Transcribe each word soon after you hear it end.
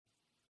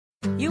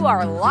You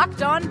are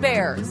Locked On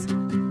Bears,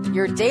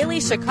 your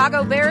daily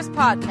Chicago Bears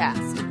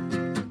podcast.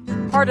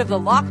 Part of the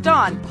Locked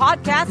On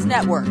Podcast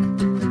Network,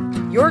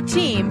 your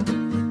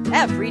team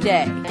every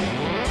day.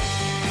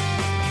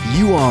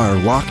 You are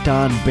Locked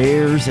On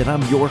Bears, and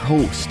I'm your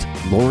host,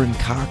 Lauren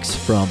Cox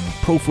from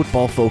Pro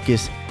Football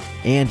Focus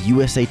and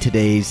USA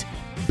Today's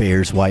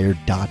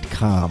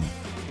BearsWire.com.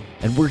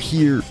 And we're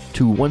here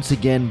to once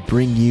again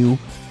bring you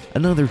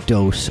another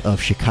dose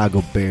of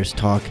Chicago Bears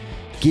talk,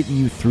 getting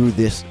you through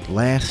this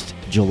last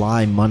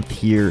July month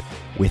here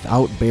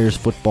without Bears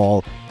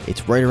football.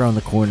 It's right around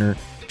the corner.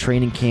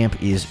 Training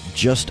camp is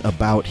just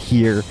about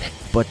here.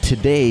 But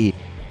today,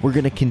 we're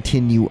going to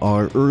continue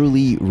our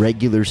early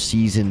regular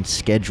season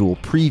schedule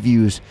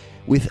previews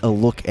with a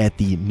look at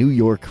the New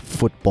York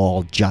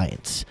Football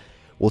Giants.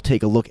 We'll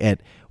take a look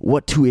at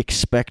what to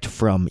expect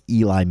from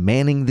Eli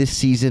Manning this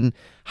season,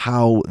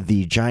 how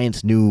the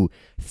Giants' new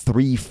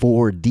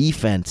 3-4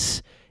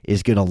 defense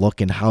is going to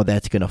look and how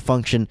that's going to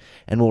function,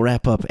 and we'll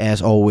wrap up,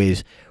 as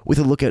always, with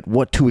a look at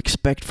what to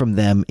expect from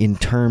them in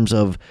terms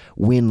of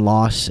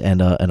win-loss and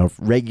a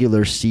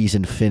regular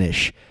season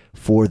finish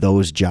for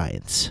those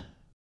Giants.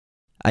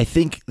 I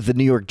think the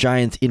New York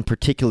Giants in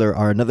particular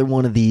are another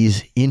one of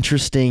these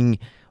interesting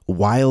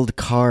wild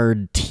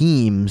card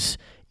teams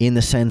in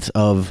the sense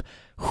of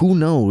who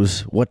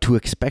knows what to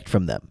expect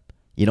from them.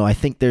 You know, I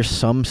think there's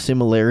some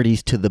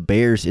similarities to the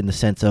Bears in the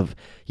sense of,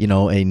 you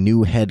know, a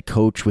new head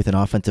coach with an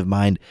offensive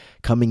mind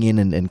coming in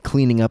and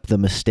cleaning up the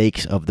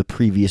mistakes of the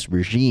previous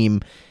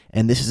regime.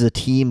 And this is a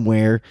team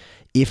where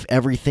if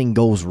everything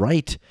goes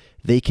right,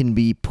 they can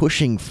be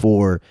pushing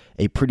for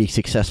a pretty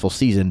successful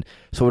season,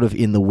 sort of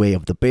in the way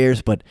of the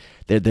Bears, but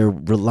they're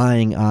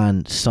relying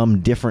on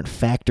some different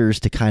factors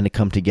to kind of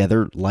come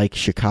together, like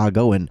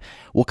Chicago, and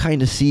we'll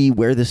kind of see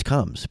where this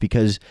comes,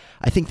 because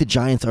I think the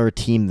Giants are a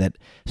team that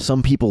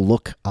some people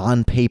look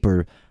on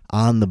paper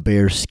on the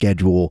Bears'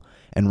 schedule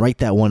and write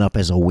that one up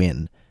as a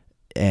win,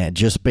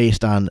 just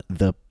based on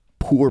the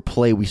poor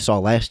play we saw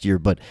last year.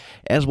 But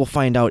as we'll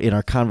find out in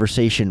our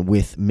conversation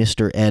with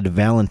Mr. Ed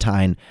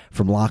Valentine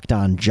from Locked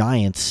On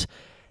Giants,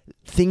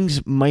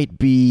 things might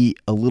be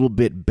a little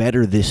bit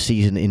better this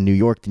season in New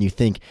York than you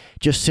think,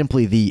 just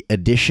simply the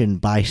addition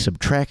by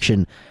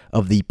subtraction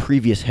of the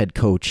previous head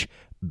coach,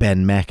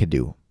 Ben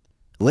McAdoo.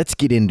 Let's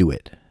get into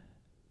it.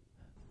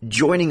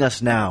 Joining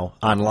us now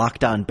on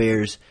Locked On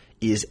Bears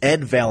is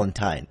Ed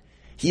Valentine.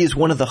 He is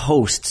one of the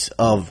hosts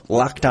of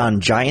Locked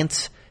On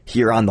Giants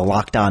here on the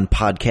Locked On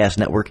Podcast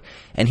Network,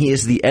 and he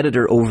is the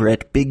editor over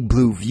at Big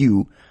Blue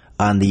View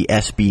on the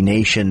SB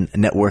Nation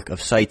network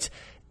of sites.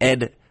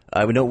 Ed,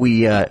 I know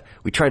we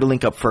tried to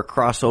link up for a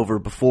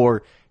crossover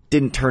before,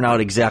 didn't turn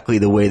out exactly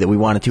the way that we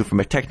wanted to from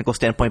a technical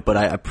standpoint, but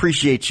I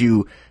appreciate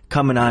you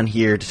coming on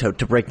here to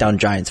break down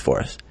Giants for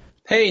us.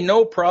 Hey,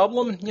 no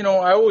problem. You know,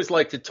 I always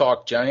like to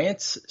talk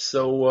Giants.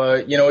 So,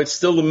 it's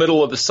still the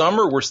middle of the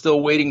summer. We're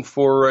still waiting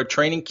for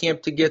training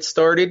camp to get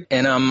started,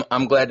 and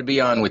I'm glad to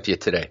be on with you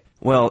today.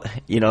 Well,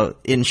 you know,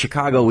 in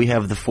Chicago, we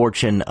have the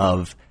fortune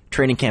of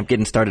training camp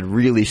getting started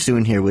really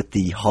soon here with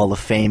the Hall of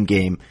Fame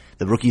game.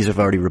 The rookies have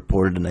already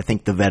reported, and I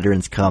think the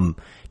veterans come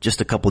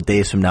just a couple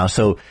days from now.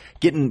 So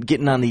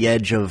getting on the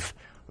edge of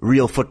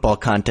real football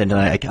content, and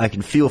I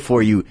can feel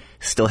for you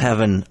still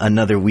having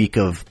another week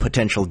of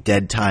potential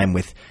dead time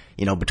with,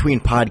 you know, between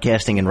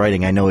podcasting and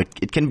writing. I know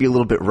it can be a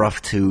little bit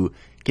rough to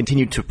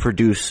continue to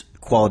produce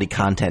quality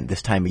content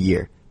this time of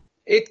year.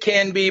 It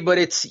can be, but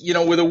it's, you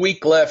know, with a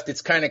week left,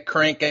 it's kind of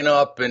cranking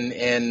up and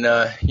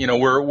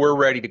we're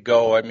ready to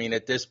go. I mean,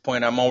 at this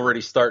point, I'm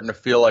already starting to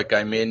feel like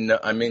I'm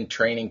in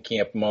training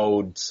camp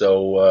mode.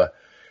 So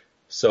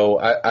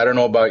I don't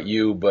know about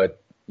you,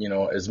 but, you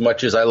know, as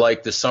much as I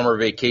like the summer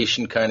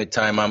vacation kind of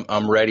time,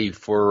 I'm ready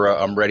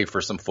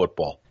for some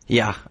football.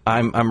 Yeah,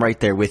 I'm right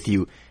there with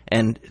you.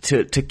 And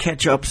to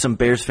catch up some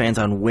Bears fans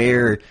on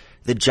where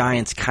the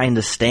Giants kind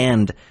of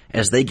stand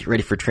as they get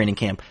ready for training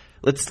camp,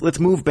 Let's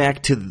move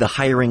back to the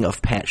hiring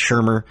of Pat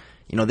Shurmur.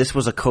 You know, this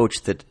was a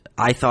coach that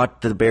I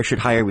thought the Bears should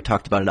hire. We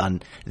talked about it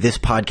on this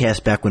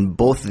podcast back when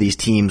both of these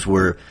teams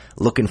were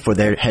looking for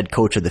their head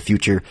coach of the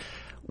future.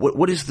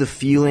 What is the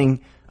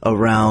feeling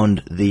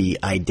around the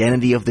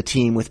identity of the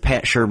team with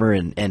Pat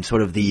Shurmur and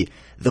sort of the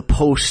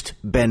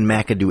post-Ben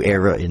McAdoo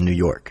era in New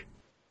York?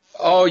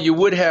 Oh, you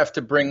would have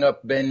to bring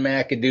up Ben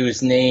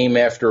McAdoo's name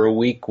after a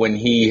week when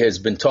he has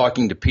been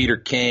talking to Peter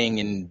King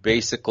and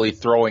basically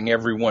throwing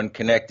everyone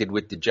connected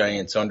with the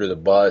Giants under the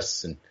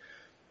bus. And,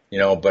 you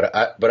know, but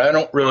I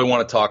don't really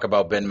want to talk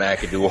about Ben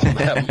McAdoo all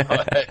that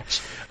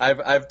much.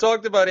 I've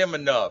talked about him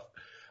enough.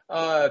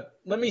 Let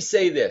me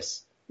say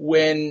this.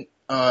 When,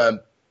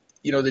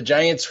 the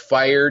Giants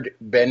fired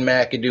Ben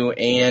McAdoo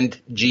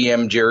and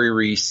GM Jerry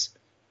Reese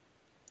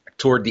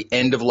toward the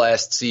end of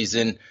last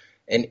season,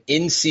 an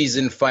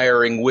in-season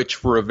firing, which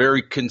for a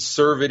very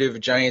conservative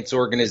Giants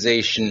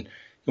organization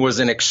was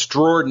an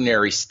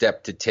extraordinary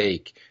step to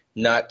take,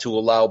 not to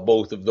allow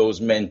both of those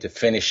men to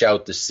finish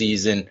out the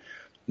season.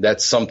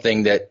 That's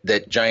something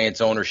that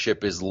Giants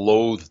ownership is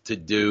loath to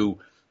do,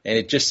 and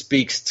it just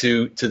speaks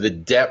to the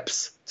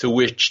depths to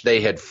which they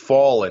had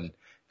fallen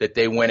that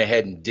they went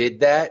ahead and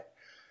did that.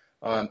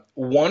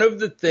 One of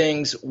the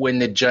things when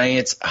the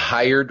Giants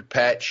hired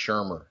Pat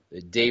Shurmur,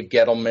 that Dave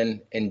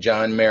Gettleman and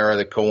John Mara,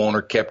 the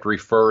co-owner, kept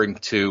referring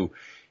to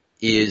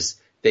is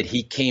that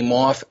he came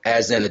off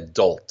as an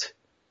adult.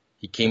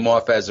 He came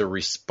off as a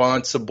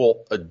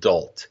responsible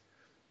adult.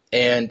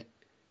 And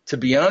to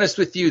be honest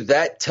with you,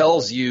 that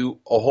tells you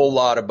a whole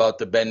lot about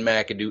the Ben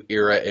McAdoo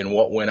era and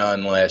what went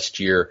on last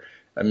year.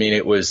 I mean,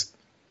 it was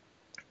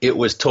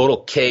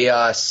total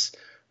chaos,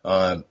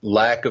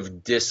 lack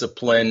of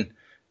discipline.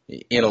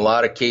 In a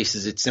lot of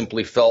cases, it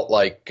simply felt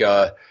like,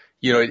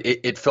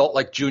 it felt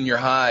like junior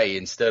high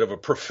instead of a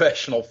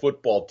professional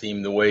football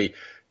team, the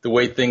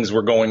way things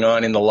were going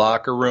on in the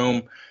locker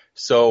room.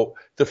 So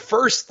the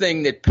first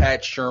thing that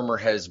Pat Shurmur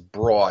has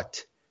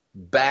brought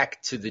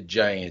back to the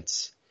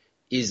Giants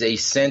is a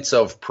sense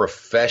of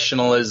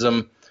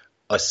professionalism,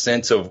 a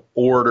sense of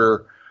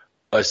order,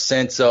 a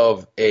sense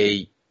of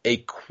a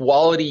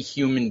quality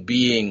human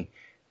being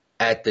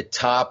at the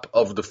top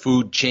of the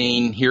food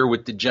chain here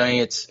with the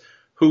Giants,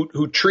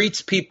 who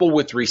treats people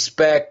with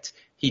respect.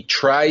 He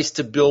tries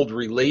to build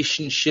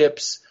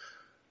relationships,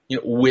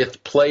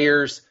 with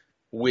players,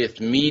 with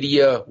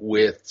media,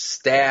 with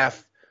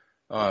staff.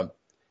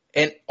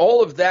 And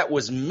all of that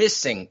was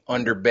missing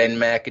under Ben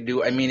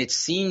McAdoo. I mean, it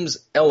seems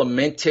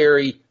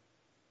elementary.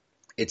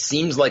 It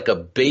seems like a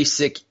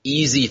basic,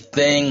 easy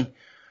thing,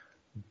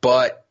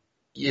 but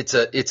it's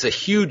a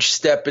huge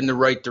step in the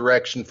right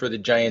direction for the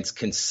Giants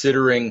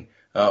considering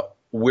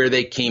where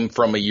they came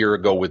from a year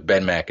ago with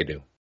Ben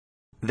McAdoo.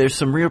 There's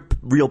some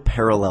real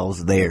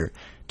parallels there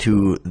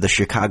to the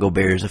Chicago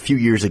Bears a few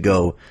years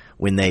ago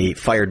when they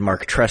fired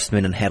Mark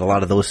Trestman and had a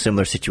lot of those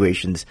similar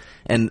situations.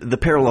 And the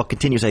parallel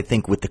continues, I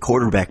think, with the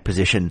quarterback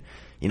position.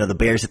 The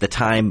Bears at the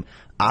time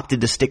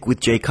opted to stick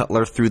with Jay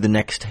Cutler through the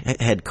next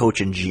head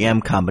coach and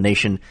GM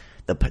combination.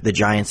 The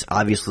Giants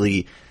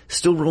obviously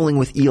still rolling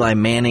with Eli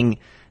Manning,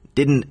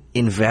 didn't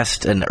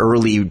invest an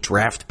early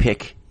draft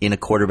pick in a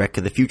quarterback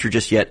of the future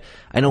just yet.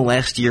 I know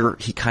last year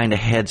he kind of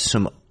had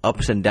some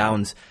ups and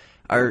downs.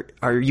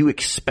 Are you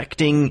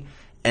expecting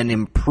an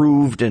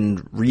improved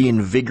and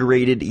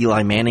reinvigorated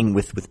Eli Manning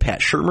with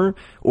Pat Shurmur,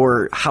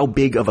 or how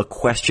big of a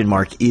question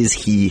mark is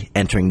he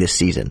entering this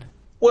season?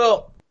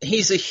 Well,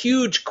 he's a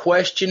huge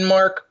question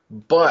mark,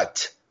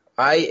 but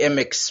I am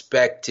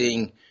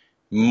expecting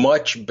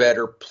much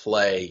better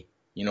play,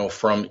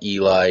 from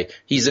Eli.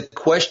 He's a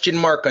question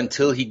mark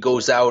until he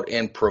goes out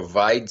and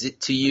provides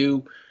it to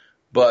you,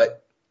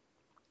 but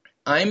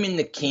I'm in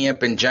the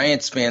camp, and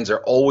Giants fans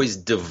are always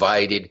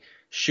divided.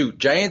 Shoot,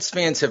 Giants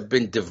fans have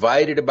been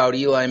divided about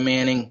Eli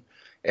Manning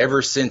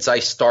ever since I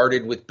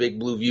started with Big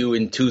Blue View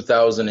in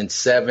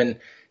 2007.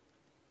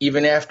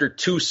 Even after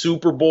 2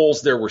 Super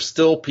Bowls, there were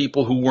still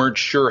people who weren't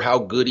sure how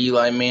good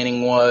Eli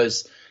Manning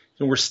was.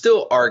 And we're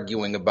still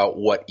arguing about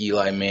what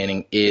Eli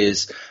Manning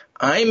is.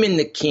 I'm in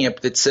the camp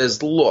that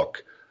says,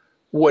 look,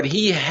 what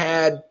he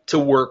had to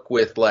work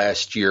with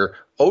last year,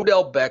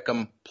 Odell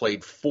Beckham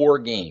played 4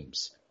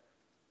 games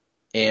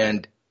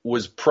and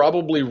was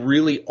probably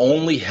really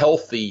only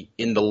healthy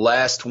in the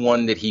last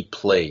one that he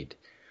played.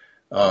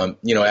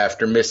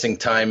 After missing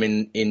time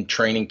in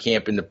training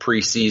camp in the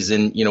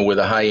preseason, with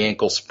a high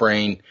ankle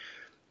sprain.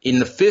 In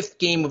the 5th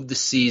game of the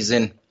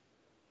season,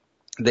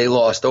 they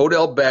lost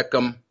Odell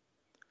Beckham,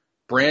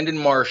 Brandon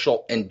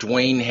Marshall, and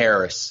Dwayne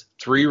Harris,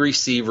 3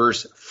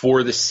 receivers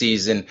for the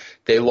season.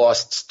 They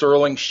lost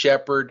Sterling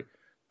Shepard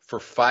for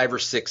 5 or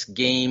 6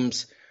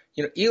 games.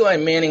 Eli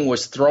Manning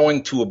was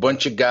throwing to a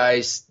bunch of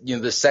guys,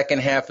 the second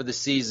half of the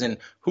season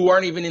who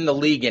aren't even in the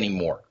league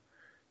anymore.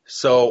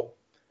 So,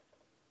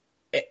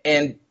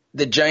 and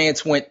the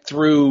Giants went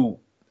through,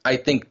 I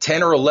think,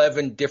 10 or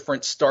 11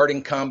 different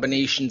starting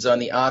combinations on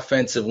the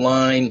offensive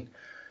line.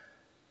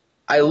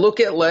 I look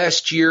at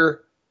last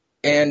year,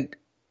 and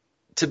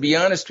to be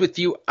honest with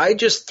you, I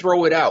just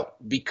throw it out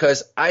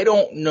because I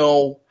don't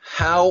know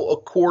how a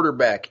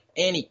quarterback,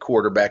 any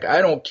quarterback,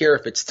 I don't care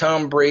if it's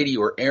Tom Brady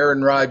or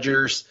Aaron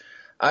Rodgers,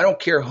 I don't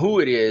care who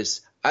it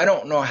is, I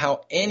don't know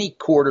how any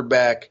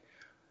quarterback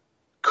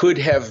could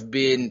have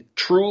been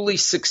truly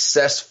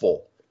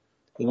successful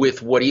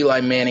with what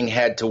Eli Manning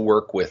had to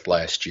work with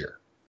last year.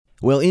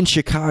 Well, in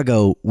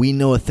Chicago, we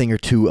know a thing or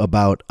two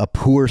about a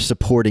poor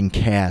supporting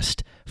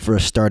cast for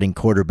a starting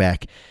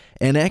quarterback.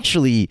 And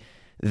actually,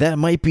 that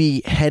might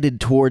be headed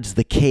towards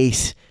the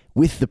case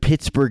with the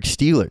Pittsburgh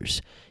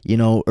Steelers.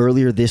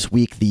 Earlier this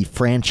week, the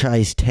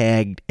franchise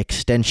tag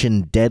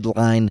extension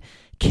deadline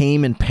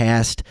came and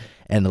passed,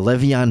 and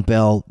Le'Veon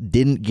Bell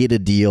didn't get a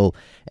deal,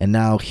 and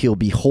now he'll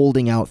be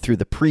holding out through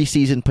the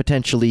preseason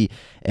potentially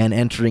and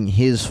entering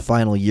his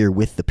final year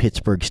with the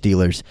Pittsburgh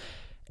Steelers.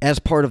 As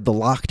part of the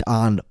Locked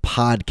On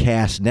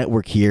Podcast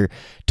Network here,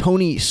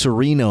 Tony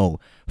Serino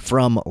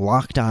from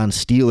Locked On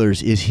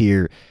Steelers is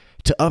here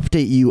to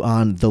update you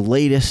on the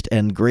latest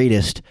and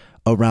greatest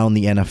around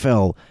the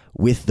NFL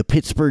with the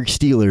Pittsburgh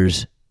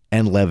Steelers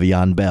and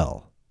Le'Veon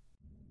Bell.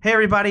 Hey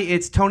everybody,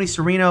 it's Tony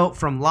Serino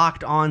from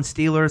Locked On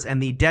Steelers,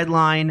 and the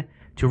deadline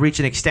to reach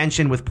an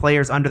extension with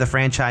players under the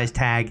franchise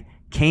tag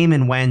came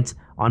and went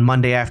on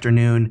Monday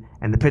afternoon,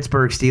 and the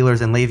Pittsburgh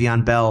Steelers and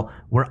Le'Veon Bell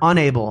were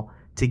unable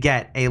to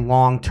get a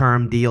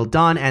long-term deal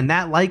done, and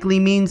that likely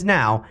means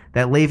now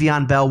that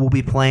Le'Veon Bell will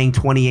be playing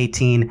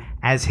 2018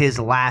 as his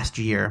last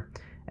year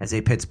as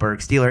a Pittsburgh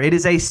Steeler. It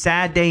is a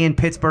sad day in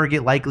Pittsburgh.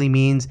 It likely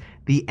means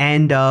the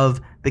end of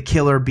the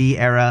Killer B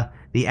era,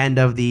 the end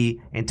of the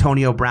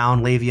Antonio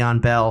Brown,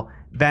 Le'Veon Bell,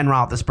 Ben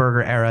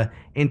Roethlisberger era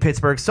in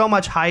Pittsburgh. So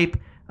much hype,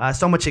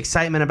 so much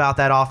excitement about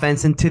that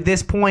offense, and to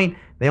this point,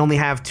 they only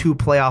have 2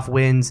 playoff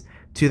wins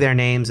to their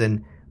names,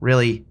 and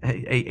really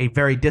a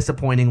very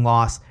disappointing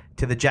loss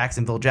to the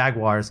Jacksonville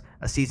Jaguars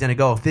a season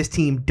ago. If this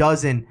team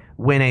doesn't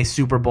win a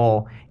Super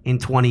Bowl in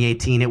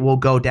 2018, it will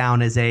go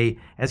down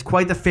as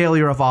quite the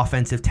failure of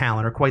offensive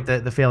talent, or quite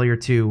the failure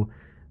to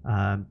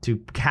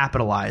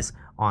capitalize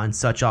on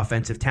such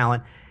offensive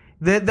talent.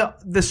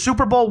 The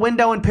Super Bowl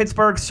window in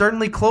Pittsburgh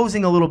certainly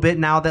closing a little bit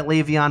now that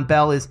Le'Veon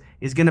Bell is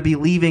going to be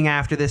leaving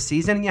after this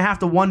season, and you have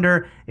to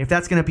wonder if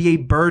that's going to be a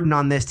burden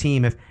on this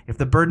team, if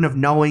the burden of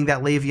knowing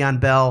that Le'Veon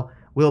Bell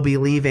will be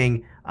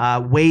leaving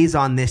weighs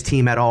on this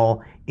team at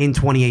all in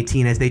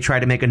 2018 as they try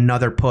to make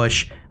another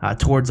push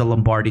towards a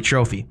Lombardi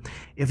trophy.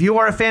 If you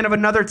are a fan of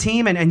another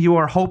team and you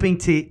are hoping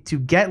to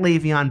get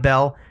Le'Veon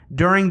Bell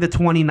during the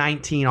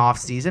 2019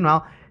 offseason,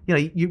 well,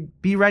 you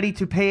be ready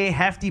to pay a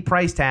hefty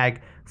price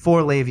tag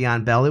for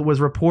Le'Veon Bell. It was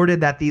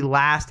reported that the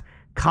last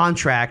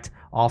contract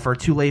offer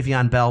to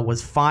Le'Veon Bell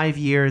was 5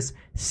 years,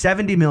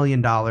 $70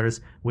 million,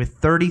 with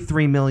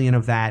 $33 million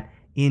of that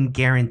in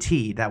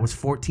guaranteed. That was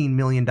 $14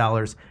 million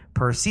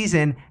per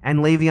season, and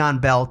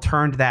Le'Veon Bell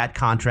turned that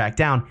contract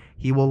down.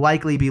 He will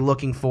likely be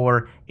looking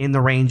for in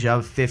the range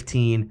of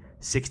 15,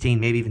 16,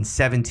 maybe even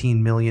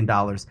 $17 million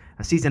a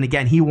season.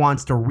 Again, he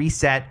wants to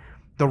reset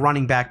the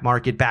running back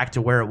market back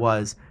to where it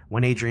was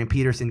when Adrian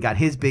Peterson got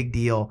his big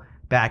deal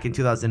back in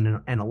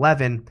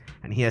 2011,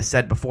 and he has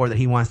said before that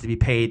he wants to be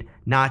paid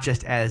not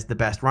just as the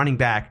best running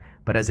back,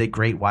 but as a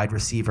great wide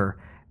receiver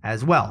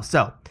as well.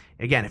 So,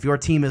 again, if your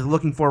team is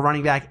looking for a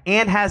running back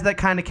and has that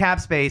kind of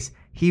cap space,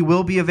 he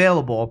will be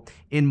available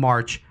in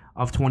March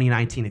of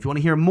 2019. If you want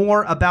to hear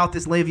more about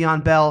this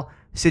Le'Veon Bell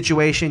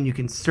situation, you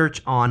can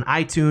search on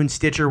iTunes,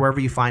 Stitcher, wherever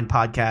you find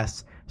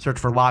podcasts. Search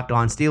for Locked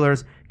On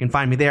Steelers. You can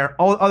find me there.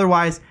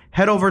 Otherwise,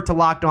 head over to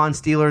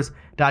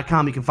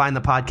LockedOnSteelers.com. You can find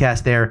the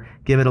podcast there.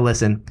 Give it a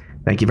listen.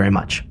 Thank you very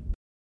much.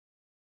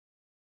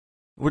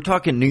 We're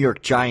talking New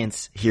York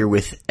Giants here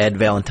with Ed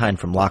Valentine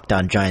from Locked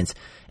On Giants.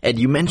 Ed,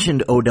 you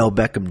mentioned Odell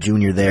Beckham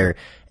Jr. there,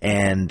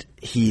 and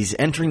he's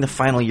entering the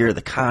final year of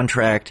the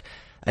contract.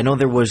 I know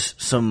there was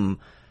some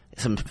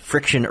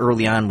friction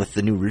early on with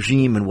the new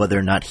regime and whether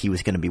or not he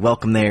was going to be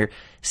welcome there.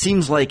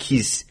 Seems like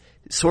he's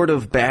sort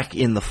of back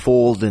in the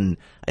fold, and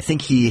I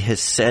think he has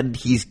said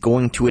he's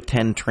going to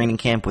attend training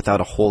camp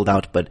without a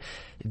holdout, but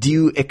do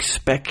you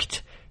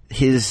expect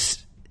his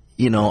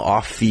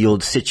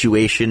off-field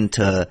situation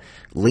to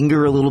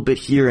linger a little bit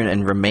here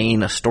and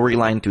remain a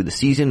storyline through the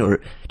season? Or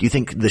do you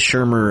think the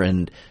Shermer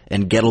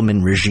and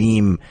Gettleman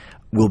regime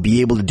will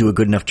be able to do a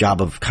good enough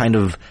job of kind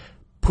of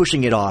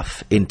pushing it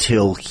off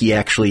until he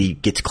actually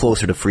gets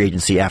closer to free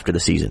agency after the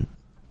season?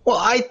 Well,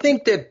 I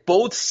think that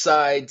both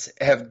sides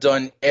have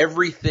done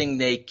everything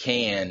they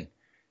can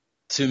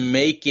to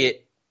make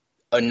it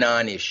a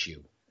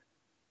non-issue.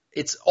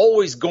 It's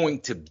always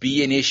going to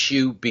be an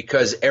issue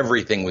because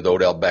everything with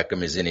Odell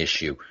Beckham is an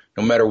issue.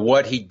 No matter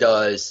what he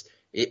does,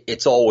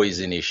 it's always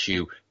an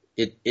issue.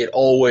 It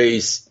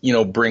always,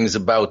 brings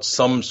about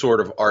some sort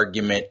of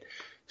argument.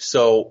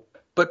 So,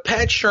 but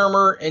Pat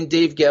Shermer and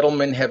Dave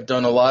Gettleman have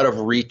done a lot of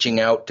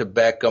reaching out to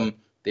Beckham.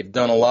 They've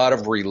done a lot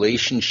of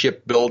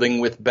relationship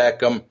building with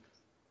Beckham.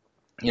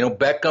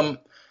 Beckham,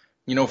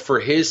 for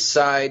his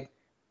side,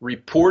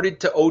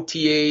 reported to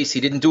OTAs. He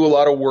didn't do a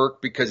lot of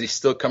work because he's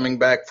still coming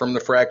back from the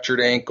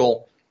fractured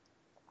ankle,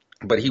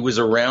 but he was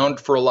around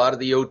for a lot of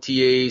the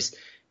OTAs.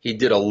 He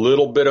did a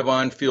little bit of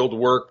on-field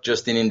work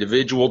just in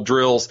individual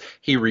drills.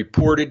 He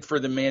reported for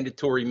the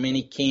mandatory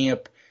mini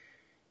camp.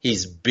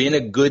 He's been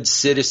a good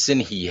citizen.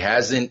 He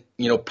hasn't,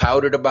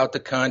 pouted about the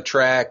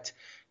contract.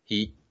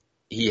 He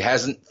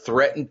hasn't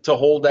threatened to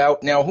hold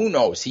out. Now, who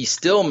knows? He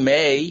still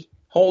may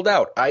hold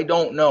out. I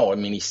don't know. I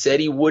mean, he said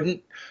he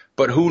wouldn't,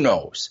 but who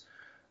knows?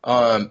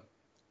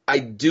 I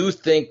do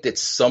think that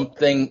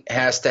something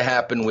has to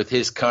happen with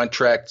his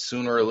contract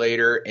sooner or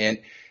later.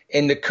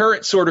 And the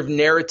current sort of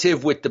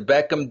narrative with the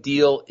Beckham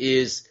deal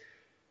is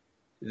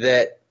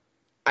that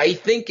I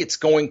think it's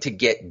going to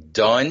get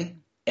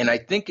done, and I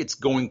think it's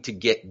going to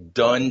get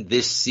done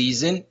this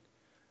season.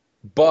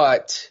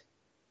 But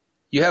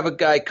you have a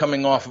guy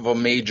coming off of a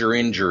major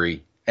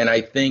injury, and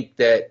I think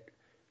that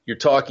you're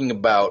talking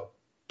about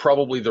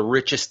probably the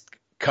richest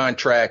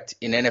contract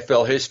in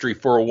NFL history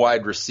for a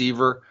wide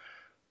receiver.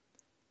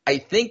 I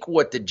think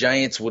what the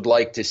Giants would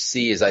like to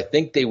see is I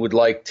think they would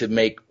like to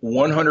make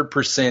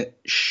 100%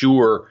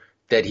 sure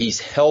that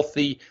he's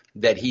healthy,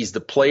 that he's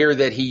the player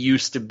that he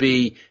used to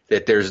be,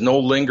 that there's no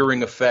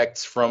lingering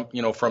effects from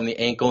the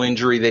ankle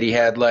injury that he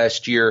had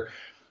last year.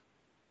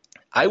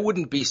 I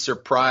wouldn't be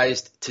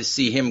surprised to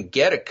see him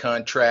get a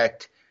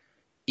contract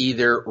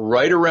either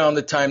right around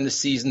the time the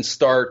season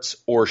starts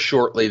or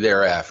shortly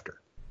thereafter.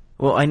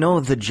 Well, I know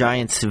the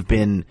Giants have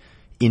been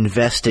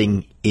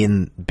investing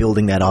in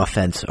building that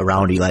offense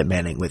around Eli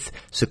Manning with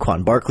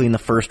Saquon Barkley in the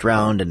first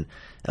round and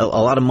a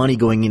lot of money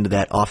going into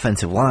that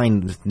offensive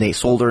line with Nate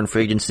Solder in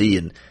free agency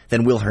and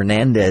then Will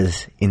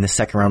Hernandez in the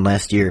second round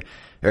this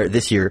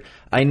year.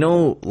 I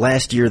know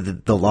last year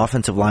the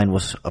offensive line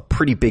was a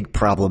pretty big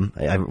problem.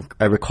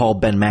 I recall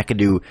Ben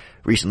McAdoo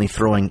recently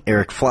throwing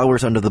Eric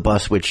Flowers under the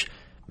bus, which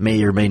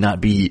may or may not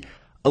be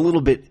a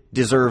little bit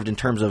deserved in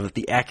terms of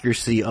the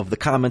accuracy of the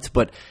comments,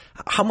 but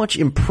how much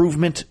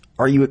improvement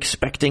are you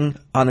expecting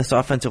on this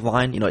offensive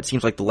line? It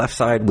seems like the left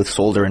side with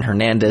Solder and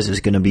Hernandez is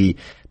going to be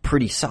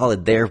pretty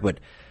solid there, but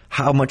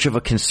how much of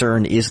a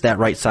concern is that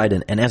right side?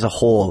 And as a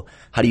whole,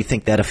 how do you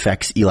think that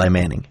affects Eli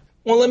Manning?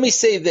 Well, let me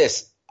say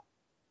this.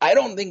 I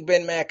don't think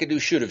Ben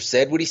McAdoo should have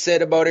said what he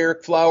said about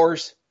Eric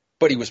Flowers,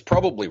 but he was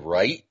probably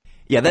right.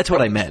 Yeah, that's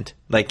what I meant.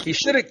 Like he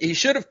should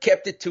have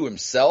kept it to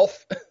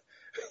himself.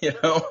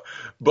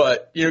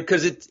 But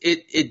because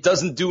it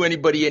doesn't do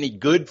anybody any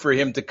good for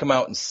him to come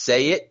out and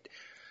say it.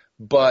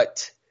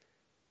 But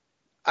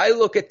I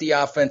look at the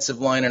offensive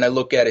line and I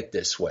look at it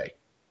this way.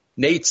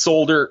 Nate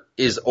Solder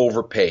is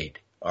overpaid.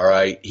 All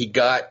right. He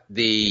got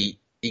a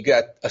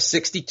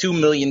 $62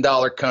 million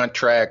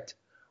contract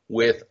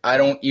with, I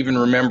don't even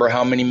remember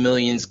how many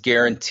millions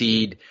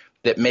guaranteed,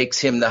 that makes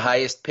him the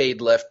highest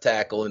paid left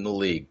tackle in the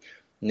league.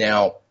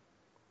 Now,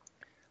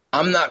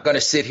 I'm not going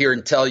to sit here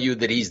and tell you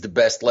that he's the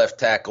best left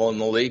tackle in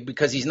the league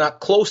because he's not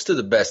close to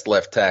the best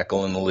left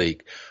tackle in the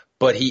league.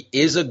 But he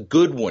is a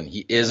good one.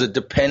 He is a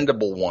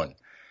dependable one.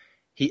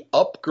 He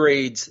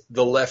upgrades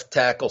the left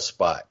tackle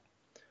spot.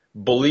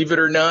 Believe it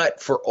or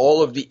not, for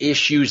all of the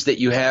issues that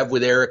you have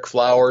with Eric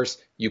Flowers,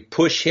 you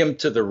push him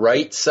to the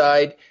right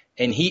side,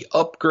 and he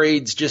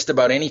upgrades just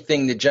about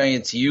anything the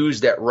Giants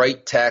used at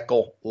right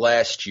tackle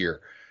last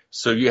year.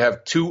 So you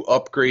have two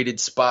upgraded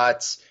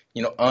spots,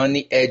 on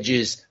the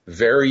edges,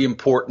 very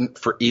important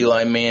for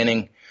Eli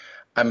Manning.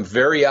 I'm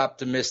very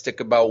optimistic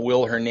about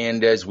Will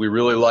Hernandez. We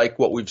really like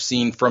what we've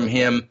seen from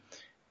him,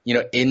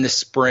 in the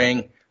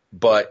spring.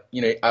 But,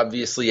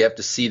 obviously you have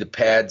to see the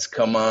pads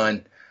come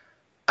on.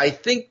 I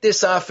think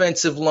this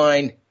offensive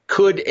line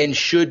could and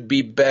should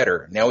be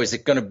better. Now, is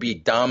it going to be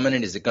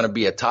dominant? Is it going to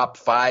be a top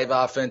 5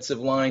 offensive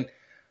line?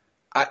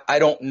 I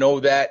don't know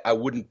that. I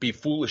wouldn't be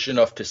foolish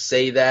enough to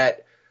say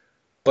that.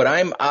 But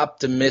I'm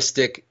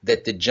optimistic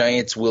that the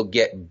Giants will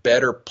get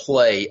better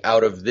play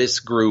out of this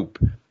group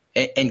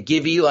and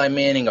give Eli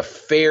Manning a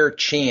fair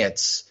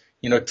chance,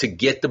 to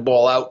get the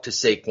ball out to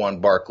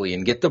Saquon Barkley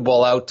and get the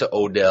ball out to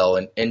Odell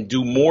and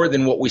do more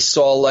than what we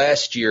saw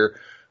last year,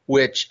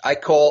 which I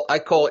call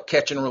it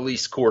catch and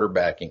release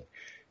quarterbacking,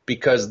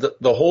 because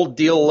the whole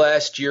deal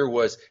last year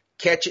was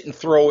catch it and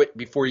throw it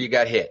before you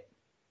got hit.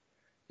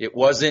 It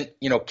wasn't,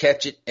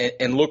 catch it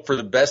and look for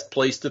the best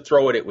place to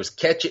throw it. It was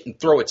catch it and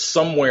throw it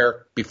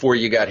somewhere before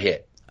you got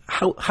hit.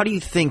 How do you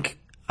think,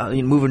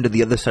 moving to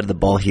the other side of the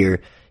ball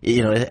here,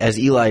 as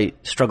Eli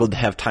struggled to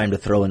have time to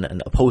throw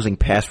and opposing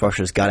pass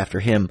rushers got after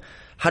him,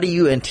 how do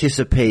you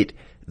anticipate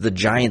the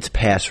Giants'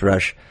 pass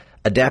rush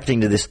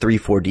adapting to this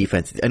 3-4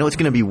 defense? I know it's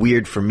going to be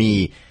weird for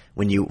me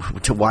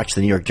to watch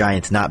the New York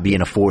Giants not be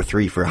in a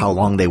 4-3 for how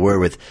long they were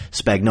with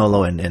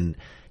Spagnuolo and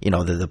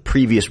the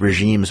previous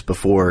regimes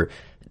before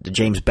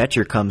James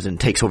Betcher comes and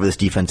takes over this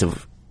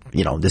defensive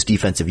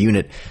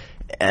unit.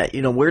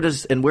 Where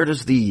does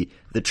the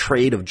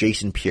trade of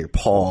Jason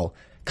Pierre-Paul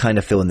kind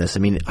of fill in this? I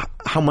mean,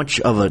 how much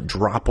of a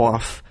drop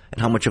off and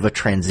how much of a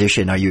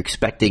transition are you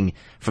expecting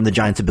from the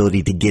Giants'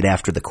 ability to get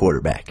after the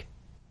quarterback?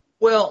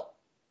 Well,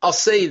 I'll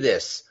say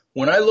this.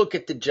 When I look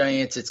at the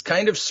Giants, it's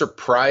kind of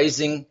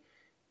surprising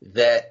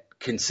that,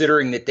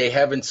 considering that they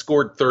haven't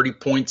scored 30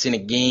 points in a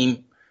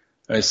game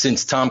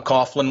since Tom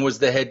Coughlin was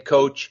the head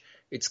coach,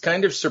 it's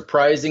kind of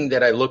surprising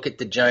that I look at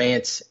the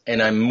Giants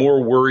and I'm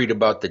more worried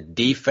about the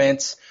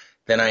defense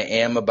than I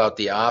am about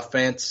the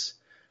offense.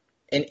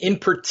 And in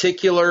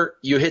particular,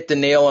 you hit the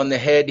nail on the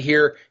head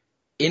here.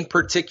 In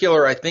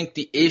particular, I think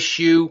the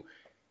issue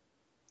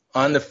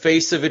on the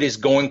face of it is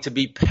going to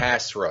be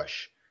pass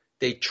rush.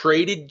 They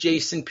traded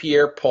Jason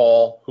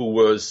Pierre-Paul, who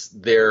was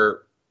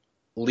their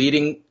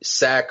leading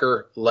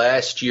sacker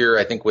last year,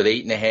 I think with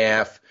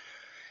 8.5.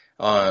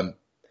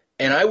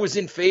 And I was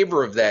in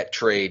favor of that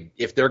trade.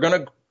 If they're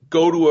going to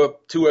go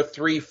to a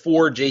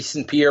 3-4,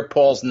 Jason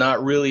Pierre-Paul's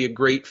not really a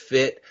great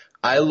fit.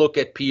 I look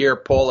at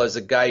Pierre-Paul as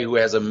a guy who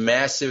has a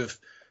massive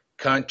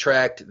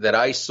contract that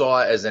I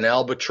saw as an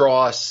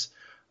albatross,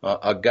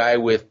 a guy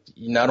with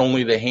not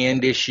only the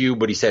hand issue,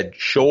 but he's had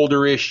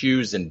shoulder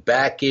issues and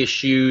back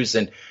issues.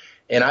 And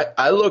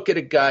I look at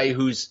a guy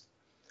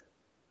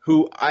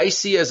who I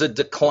see as a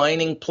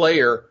declining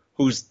player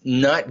who's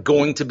not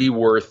going to be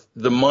worth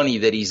the money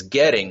that he's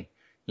getting,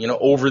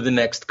 over the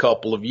next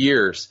couple of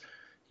years.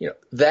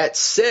 That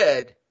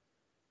said,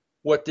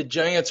 what the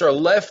Giants are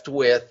left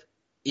with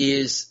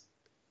is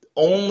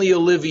only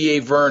Olivier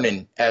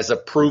Vernon as a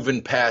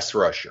proven pass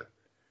rusher.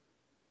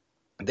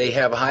 They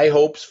have high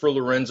hopes for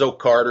Lorenzo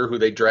Carter, who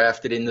they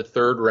drafted in the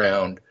 3rd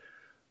round.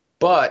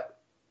 But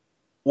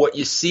what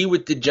you see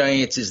with the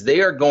Giants is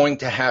they are going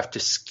to have to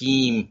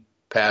scheme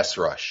pass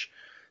rush.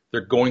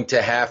 They're going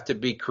to have to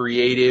be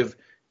creative,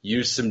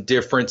 use some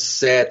different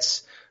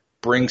sets,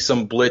 bring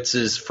some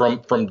blitzes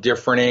from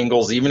different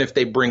angles. Even if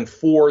they bring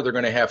 4, they're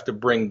going to have to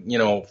bring,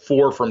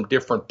 4 from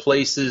different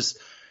places.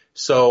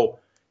 So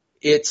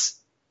it's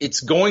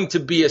going to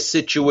be a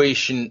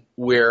situation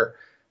where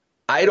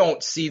I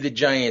don't see the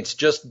Giants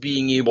just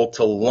being able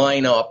to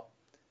line up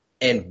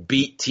and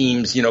beat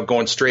teams,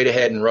 going straight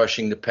ahead and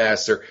rushing the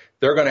passer.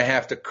 They're going to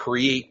have to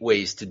create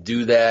ways to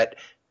do that.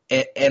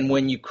 And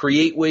when you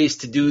create ways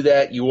to do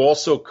that, you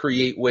also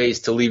create ways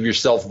to leave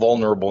yourself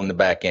vulnerable in the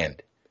back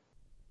end.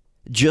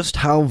 Just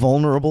how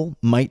vulnerable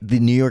might the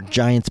New York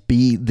Giants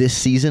be this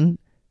season?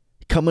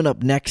 Coming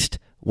up next,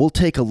 we'll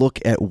take a look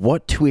at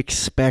what to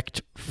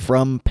expect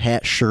from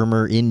Pat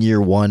Shurmur in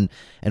year 1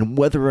 and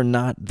whether or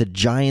not the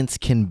Giants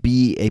can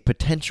be a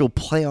potential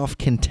playoff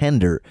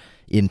contender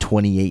in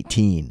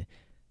 2018.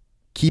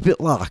 Keep it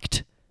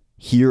locked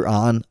here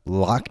on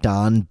Locked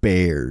On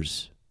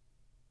Bears.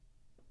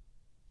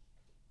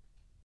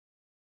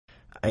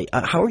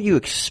 How are you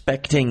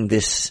expecting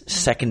this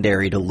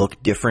secondary to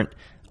look different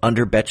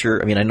under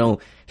Betcher? I mean, I know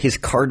his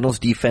Cardinals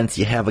defense,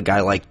 you have a guy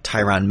like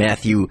Tyrann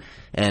Mathieu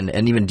and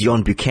even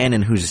Deone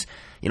Bucannon, who's,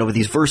 with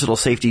these versatile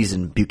safeties,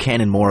 and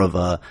Buchanan more of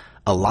a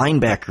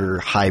linebacker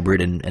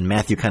hybrid, and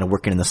Mathieu kind of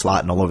working in the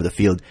slot and all over the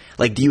field.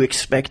 Like, do you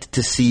expect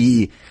to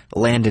see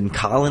Landon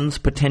Collins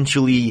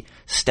potentially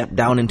step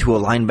down into a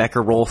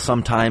linebacker role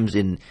sometimes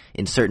in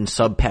certain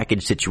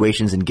sub-package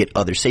situations and get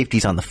other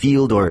safeties on the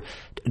field, or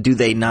do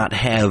they not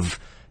have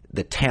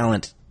the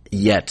talent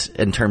yet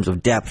in terms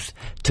of depth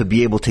to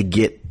be able to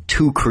get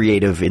too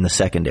creative in the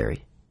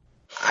secondary?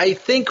 I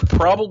think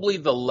probably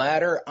the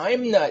latter.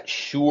 I'm not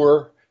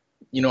sure,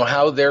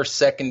 how their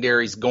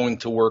secondary is going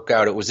to work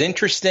out. It was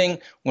interesting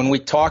when we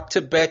talked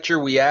to Betcher,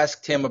 we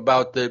asked him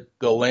about the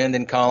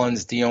Landon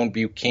Collins, Deone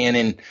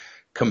Bucannon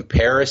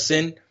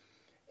comparison,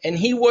 and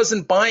he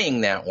wasn't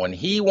buying that one.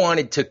 He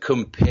wanted to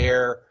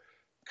compare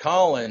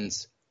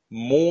Collins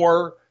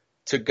more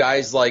to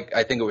guys like,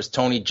 I think it was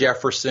Tony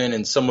Jefferson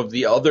and some of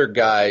the other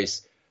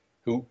guys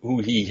who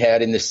he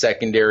had in the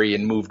secondary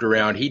and moved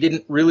around. He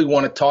didn't really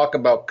want to talk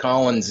about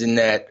Collins in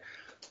that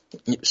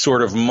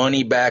sort of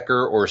money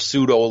backer or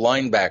pseudo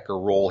linebacker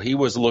role. He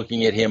was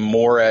looking at him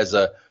more as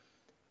a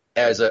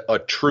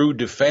true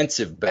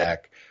defensive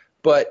back.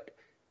 But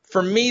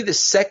for me, the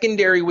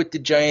secondary with the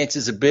Giants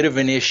is a bit of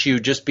an issue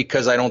just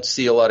because I don't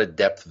see a lot of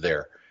depth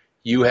there.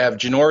 You have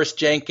Janoris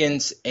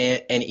Jenkins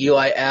and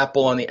Eli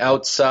Apple on the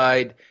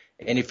outside,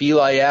 and if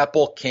Eli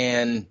Apple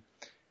can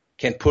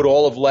put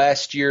all of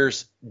last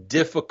year's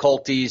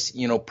difficulties,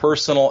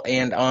 personal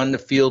and on the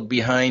field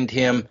behind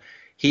him,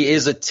 he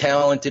is a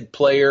talented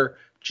player.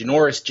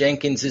 Janoris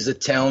Jenkins is a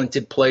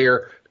talented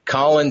player.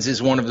 Collins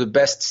is one of the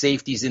best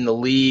safeties in the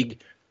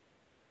league.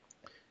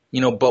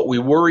 But we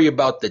worry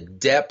about the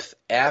depth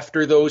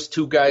after those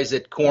two guys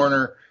at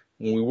corner.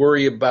 We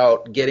worry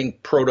about getting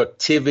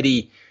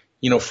productivity,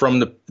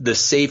 from the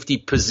safety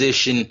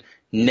position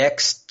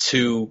next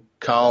to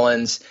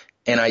Collins.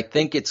 And I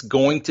think it's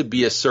going to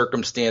be a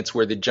circumstance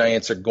where the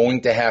Giants are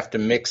going to have to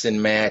mix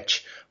and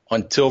match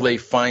until they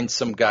find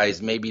some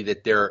guys maybe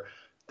that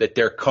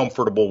they're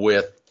comfortable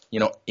with,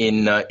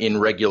 in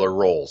regular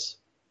roles.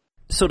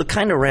 So to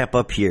kind of wrap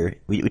up here,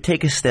 we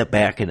take a step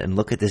back and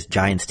look at this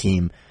Giants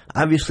team,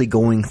 obviously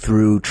going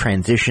through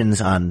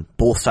transitions on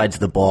both sides of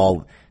the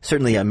ball,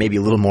 certainly maybe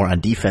a little more on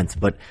defense,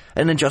 but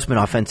an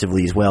adjustment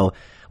offensively as well.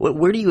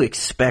 Where do you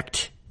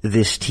expect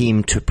this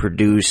team to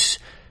produce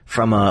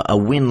from a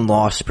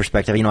win-loss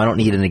perspective? I don't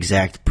need an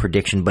exact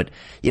prediction, but,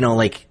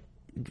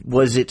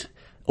 was it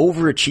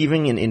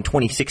overachieving in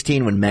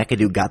 2016 when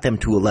McAdoo got them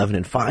to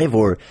 11-5,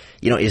 or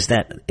is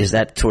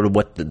that sort of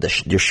what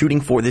they're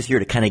shooting for this year,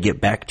 to kind of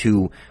get back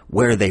to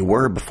where they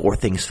were before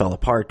things fell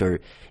apart,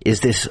 or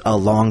is this a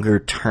longer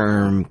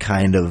term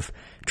kind of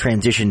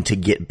transition to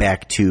get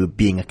back to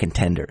being a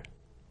contender?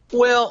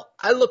 Well,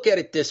 I look at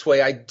it this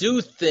way. I do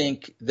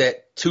think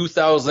that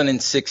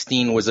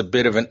 2016 was a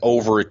bit of an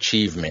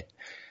overachievement.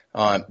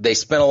 They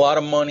spent a lot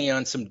of money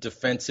on some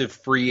defensive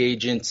free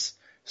agents.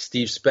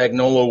 Steve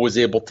Spagnuolo was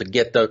able to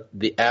get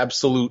the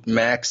absolute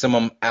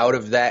maximum out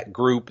of that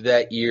group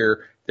that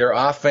year. Their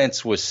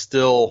offense was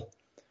still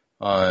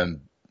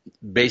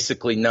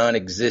basically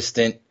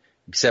non-existent,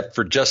 except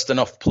for just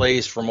enough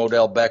plays from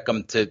Odell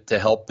Beckham to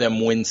help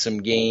them win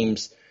some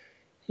games.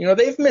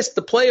 They've missed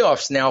the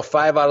playoffs now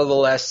 5 out of the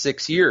last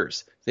 6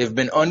 years. They've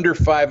been under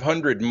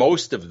 500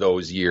 most of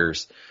those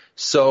years.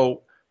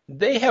 So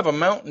they have a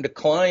mountain to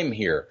climb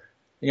here.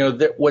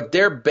 What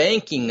they're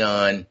banking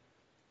on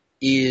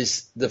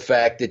is the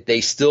fact that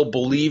they still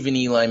believe in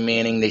Eli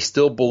Manning. They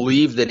still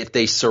believe that if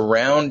they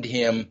surround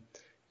him,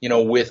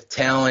 with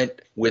talent,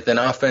 with an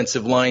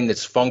offensive line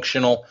that's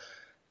functional,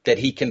 that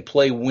he can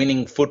play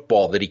winning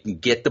football, that he can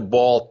get the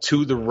ball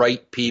to the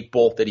right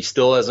people, that he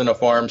still has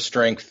enough arm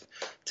strength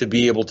to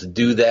be able to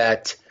do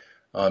that.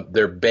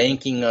 They're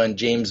banking on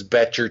James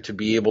Betcher to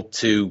be able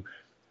to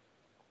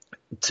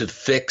to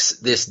fix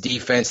this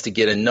defense, to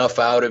get enough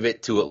out of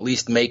it to at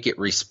least make it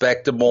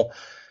respectable.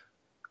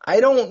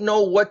 I don't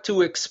know what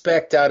to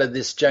expect out of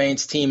this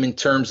Giants team in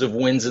terms of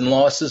wins and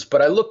losses,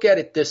 but I look at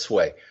it this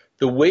way.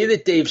 The way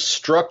that they've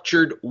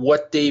structured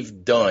what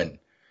they've done,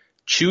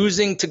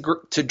 choosing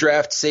to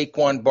draft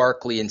Saquon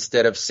Barkley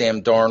instead of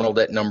Sam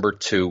Darnold at number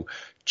 2,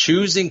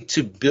 choosing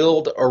to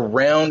build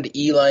around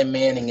Eli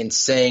Manning and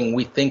saying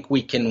we think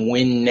we can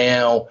win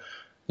now.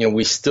 You know,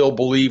 we still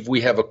believe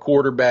we have a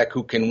quarterback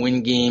who can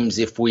win games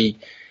if we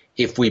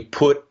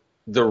put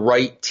the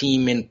right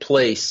team in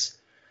place.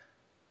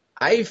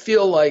 I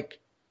feel like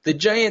the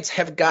Giants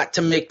have got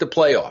to make the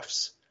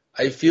playoffs.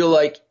 I feel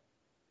like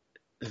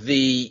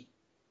the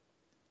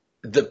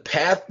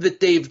path that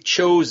they've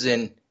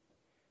chosen,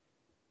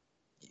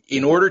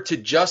 in order to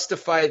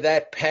justify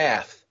that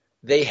path,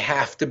 they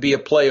have to be a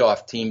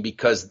playoff team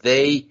because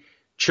they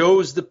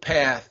chose the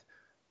path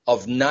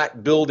of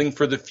not building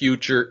for the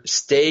future,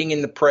 staying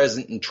in the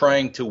present and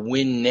trying to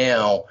win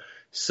now.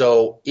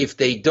 So if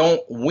they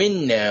don't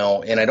win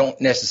now, and I don't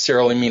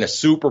necessarily mean a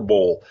Super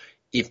Bowl,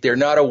 if they're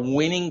not a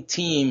winning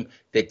team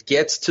that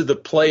gets to the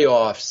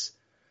playoffs,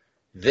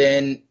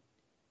 then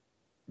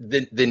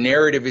the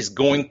narrative is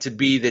going to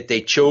be that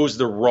they chose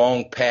the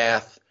wrong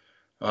path,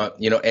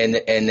 and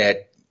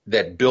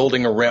that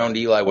building around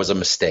Eli was a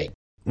mistake.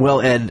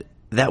 Well, Ed,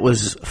 that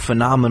was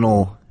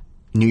phenomenal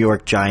New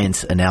York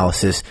Giants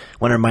analysis. I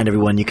want to remind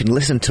everyone you can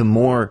listen to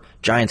more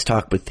Giants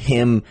talk with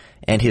him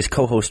and his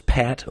co-host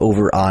Pat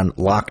over on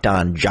Locked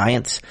On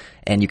Giants,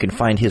 and you can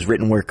find his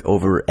written work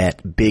over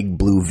at Big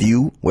Blue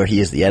View, where he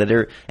is the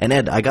editor. And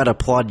Ed, I got to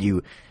applaud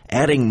you.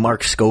 Adding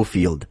Mark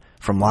Schofield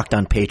from Locked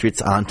On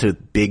Patriots onto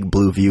Big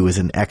Blue View is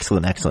an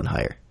excellent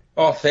hire.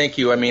 Oh, thank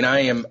you. I mean,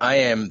 I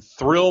am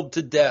thrilled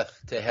to death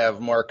to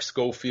have Mark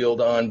Schofield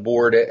on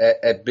board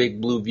at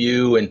Big Blue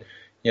View, and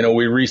you know,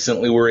 we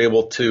recently were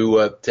able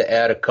to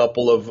add a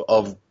couple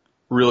of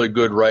really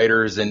good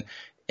writers, and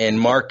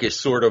Mark is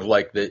sort of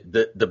like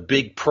the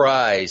big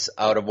prize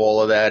out of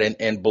all of that,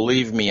 and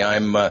believe me,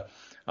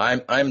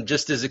 I'm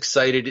just as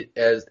excited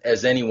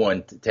as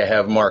anyone to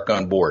have Mark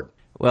on board.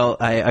 Well,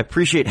 I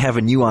appreciate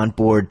having you on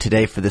board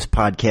today for this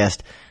podcast.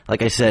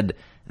 Like I said,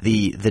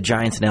 the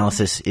Giants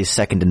analysis is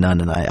second to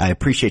none, and I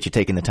appreciate you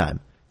taking the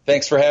time.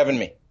 Thanks for having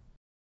me.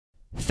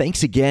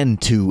 Thanks again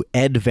to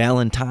Ed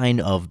Valentine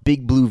of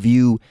Big Blue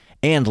View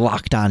and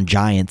Locked On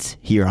Giants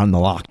here on the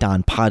Locked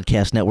On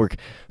Podcast Network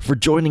for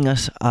joining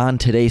us on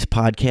today's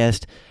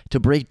podcast to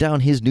break down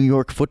his New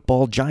York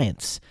Football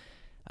Giants.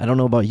 I don't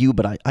know about you,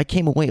 but I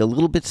came away a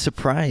little bit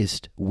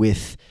surprised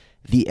with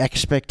the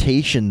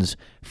expectations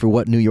for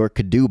what New York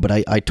could do, but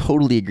I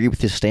totally agree with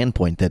his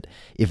standpoint that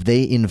if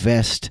they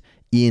invest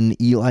in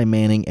Eli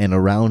Manning and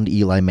around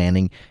Eli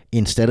Manning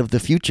instead of the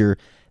future,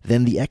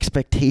 then the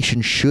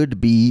expectation should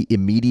be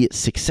immediate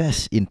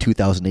success in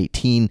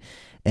 2018.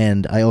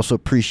 And I also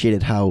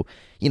appreciated how,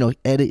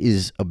 Ed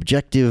is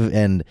objective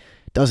and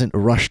doesn't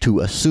rush to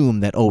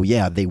assume that, oh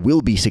yeah, they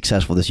will be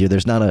successful this year.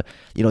 There's not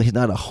he's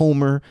not a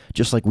homer,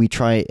 just like we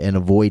try and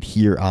avoid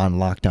here on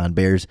Locked On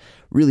Bears.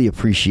 Really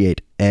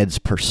appreciate Ed's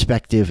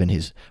perspective and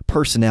his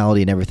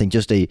personality and everything.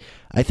 Just I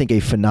think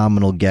a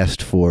phenomenal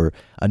guest for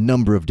a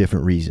number of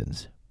different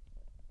reasons.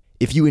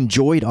 If you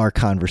enjoyed our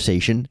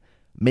conversation,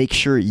 make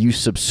sure you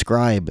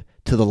subscribe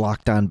to the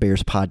Locked On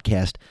Bears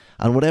podcast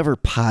on whatever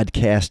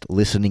podcast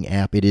listening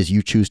app it is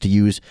you choose to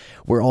use.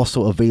 We're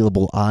also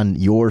available on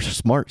your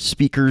smart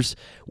speakers,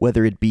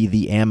 whether it be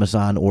the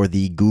Amazon or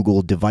the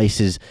Google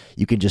devices.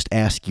 You can just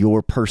ask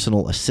your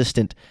personal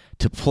assistant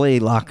to play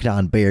Locked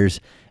On Bears,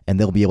 and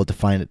they'll be able to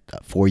find it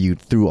for you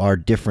through our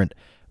different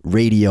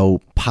radio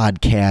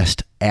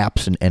podcast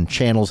apps and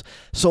channels.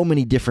 So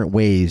many different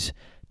ways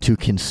to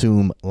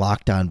consume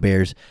Locked On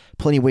Bears.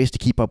 Plenty of ways to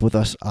keep up with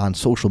us on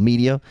social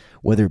media,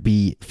 whether it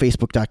be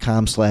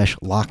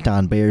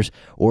facebook.com/LockedOnBears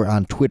or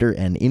on Twitter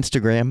and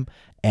Instagram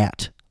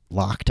at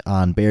Locked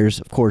On Bears.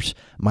 Of course,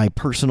 my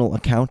personal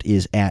account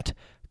is at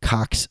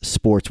Cox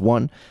Sports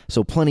 1,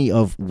 so plenty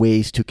of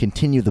ways to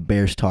continue the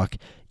Bears talk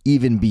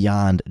even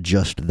beyond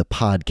just the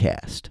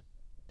podcast.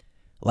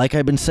 Like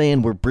I've been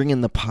saying, we're bringing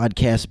the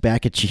podcast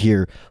back at you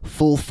here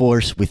full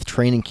force with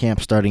training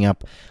camp starting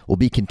up. We'll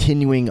be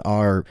continuing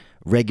our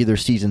regular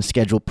season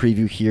schedule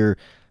preview here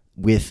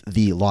with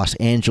the Los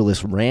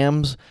Angeles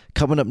Rams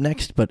coming up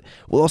next, but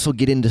we'll also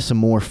get into some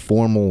more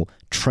formal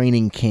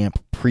training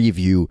camp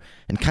preview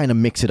and kind of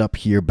mix it up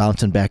here,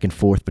 bouncing back and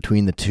forth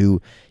between the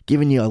two,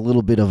 giving you a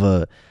little bit of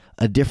a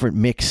different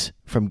mix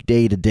from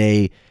day to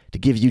day to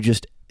give you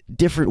just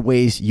different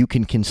ways you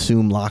can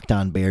consume Locked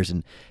On Bears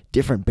and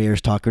different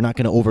Bears talk. We're not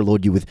going to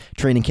overload you with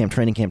training camp,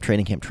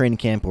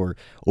 or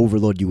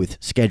overload you with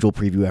schedule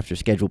preview after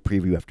schedule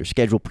preview after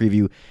schedule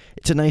preview.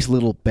 It's a nice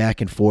little back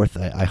and forth.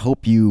 I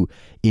hope you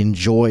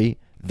enjoy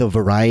the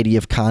variety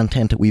of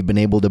content that we've been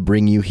able to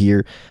bring you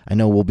here. I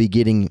know we'll be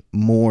getting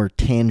more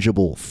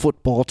tangible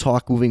football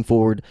talk moving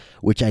forward,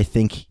 which I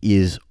think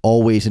is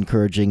always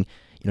encouraging.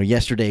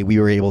 Yesterday we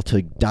were able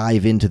to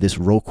dive into this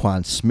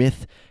Roquan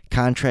Smith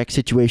contract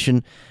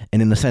situation,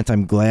 and in a sense,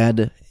 I'm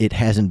glad it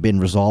hasn't been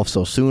resolved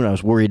so soon. I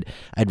was worried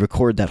I'd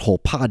record that whole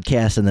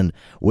podcast and then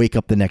wake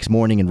up the next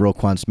morning and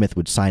Roquan Smith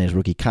would sign his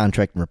rookie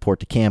contract and report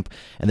to camp,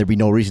 and there'd be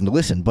no reason to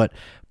listen. But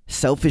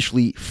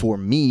selfishly for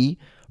me,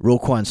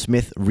 Roquan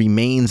Smith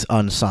remains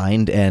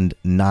unsigned and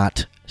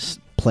not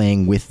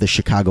playing with the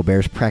Chicago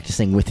Bears,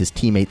 practicing with his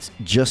teammates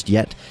just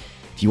yet.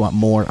 If you want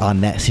more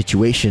on that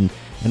situation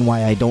and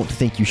why I don't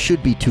think you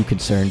should be too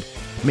concerned,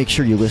 make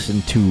sure you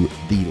listen to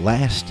the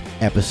last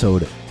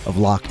episode of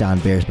Locked On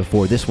Bears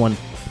before this one.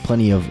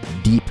 Plenty of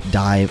deep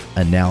dive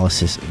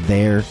analysis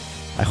there.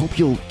 I hope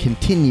you'll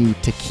continue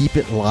to keep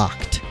it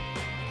locked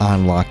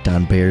on Locked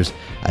On Bears.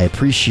 I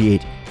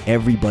appreciate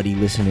everybody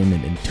listening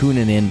and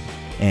tuning in,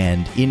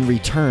 and in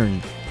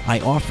return, I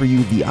offer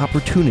you the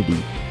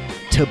opportunity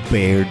to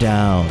bear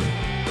down.